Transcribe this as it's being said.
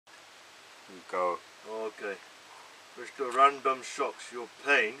You go. Okay. Mr. Random Socks, you're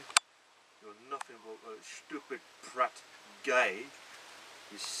plain. You're nothing but a stupid prat gay.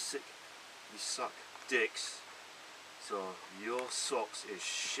 You sick. You suck dicks. So your socks is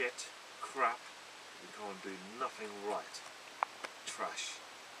shit, crap. You can't do nothing right. Trash.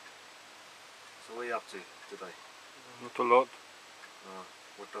 So what are you up to today? Not a lot.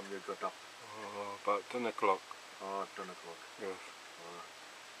 What time you got up? About 10 o'clock. 10 o'clock. Yes.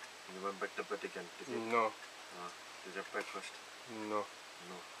 You went back to bed again, did you? No. Did you have breakfast? No.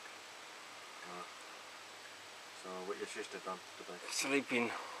 No. So what your sister done today?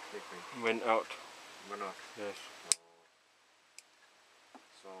 Sleeping. Sleeping. Went out. Went out? Yes.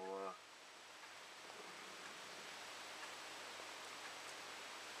 So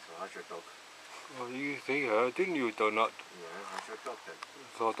how's your dog? Well, you see her, didn't you, Donut? Yeah, how's your dog then?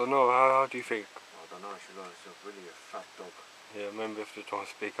 So I don't know, how do you think? I don't know, she's really a fat dog. Yeah, maybe I have to try and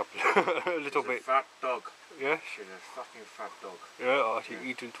speak up a little bit. She's a fat dog. Yes? She's a fucking fat dog. Yeah, she's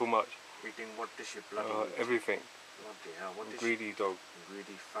eating too much. Eating what does she bloody eat? Everything. Bloody hell, what does Greedy dog.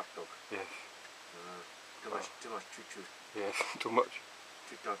 Greedy fat dog. Yes. Too much choo-choo. Yes, too much.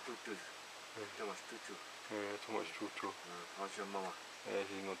 Choo-choo. Too much choo-choo. Yeah, too much choo-choo. How's your mama? Yeah,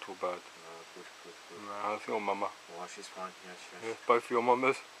 she's not too bad. Good. How's your mama? Oh, she's fine, yes. Yes, both your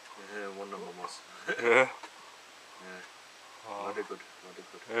mamas? Yeah, one of mamas. Yeah. Yeah. Very good.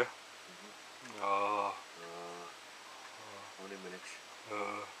 Yeah? How many minutes?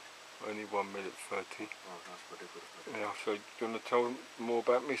 Only 1 minute 30. Oh, that's very good. Yeah, so do you want to tell more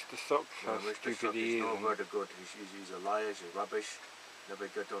about Mr. Socks? No, How Mr. stupid Socks he is is? not very good. He's a liar, he's rubbish. Never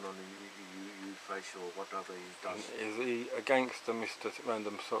get on you face or whatever he does. Is he a gangster, Mr.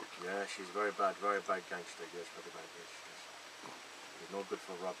 Random Socks? Yeah, she's very bad gangster. Yes, very bad. Yes. He's not good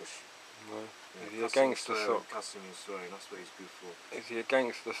for rubbish. No. Yeah, Is he a gangster sock? Cussing and swearing, that's what he's good for. Is he a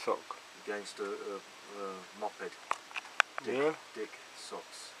gangster sock? Gangster moped. Dick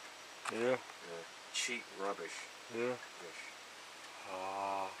socks. Yeah. Cheap rubbish. Yeah. Yes. Yes.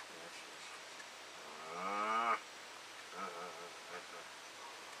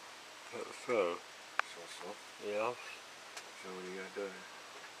 So? Yes. So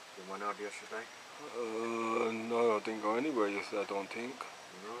you went out yesterday? No, I didn't go anywhere yesterday, I don't think.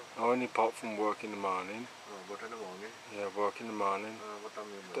 No? Only apart from work in the morning. What in the morning? Yeah, work in the morning. What time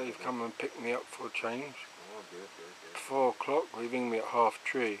you Dave come and pick me up for a change. Oh, good. 4 o'clock, he ring me at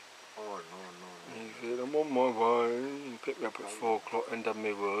 3:30. Oh, no. He said, I'm on my way. He picked me up at 4 o'clock, end of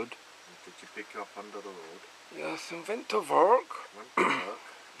my road. Did you pick you up under the road? Yes, and went to work. Went to work?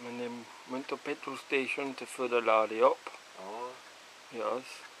 And then went to petrol station to fill the lorry up. Oh. Yes.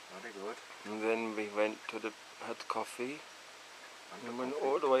 Very good. And then we went to had coffee. And went coffee?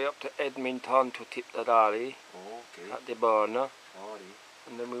 all the way up to Edmonton to tip the lorry. Okay. At the burner. Alright.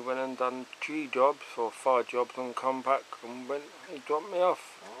 And then we went and done 3 jobs or 5 jobs and come back and he dropped me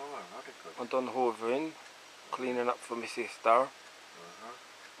off. Oh, very good. I done hovering, cleaning up for my sister.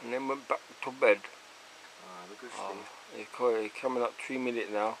 And then went back to bed. Good He's coming up 3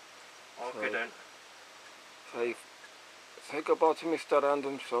 minutes now. Okay so, then. Say goodbye to Mr.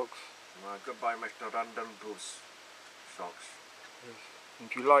 Random Socks. Goodbye, Mr. Random Socks. Yes. And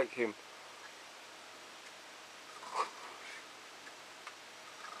do you like him?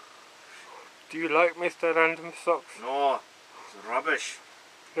 Do you like Mr. Random Socks? No, it's rubbish.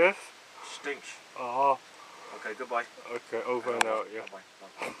 Yes? Stinks. Okay, goodbye. Okay, over and out, yeah.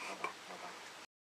 Bye-bye.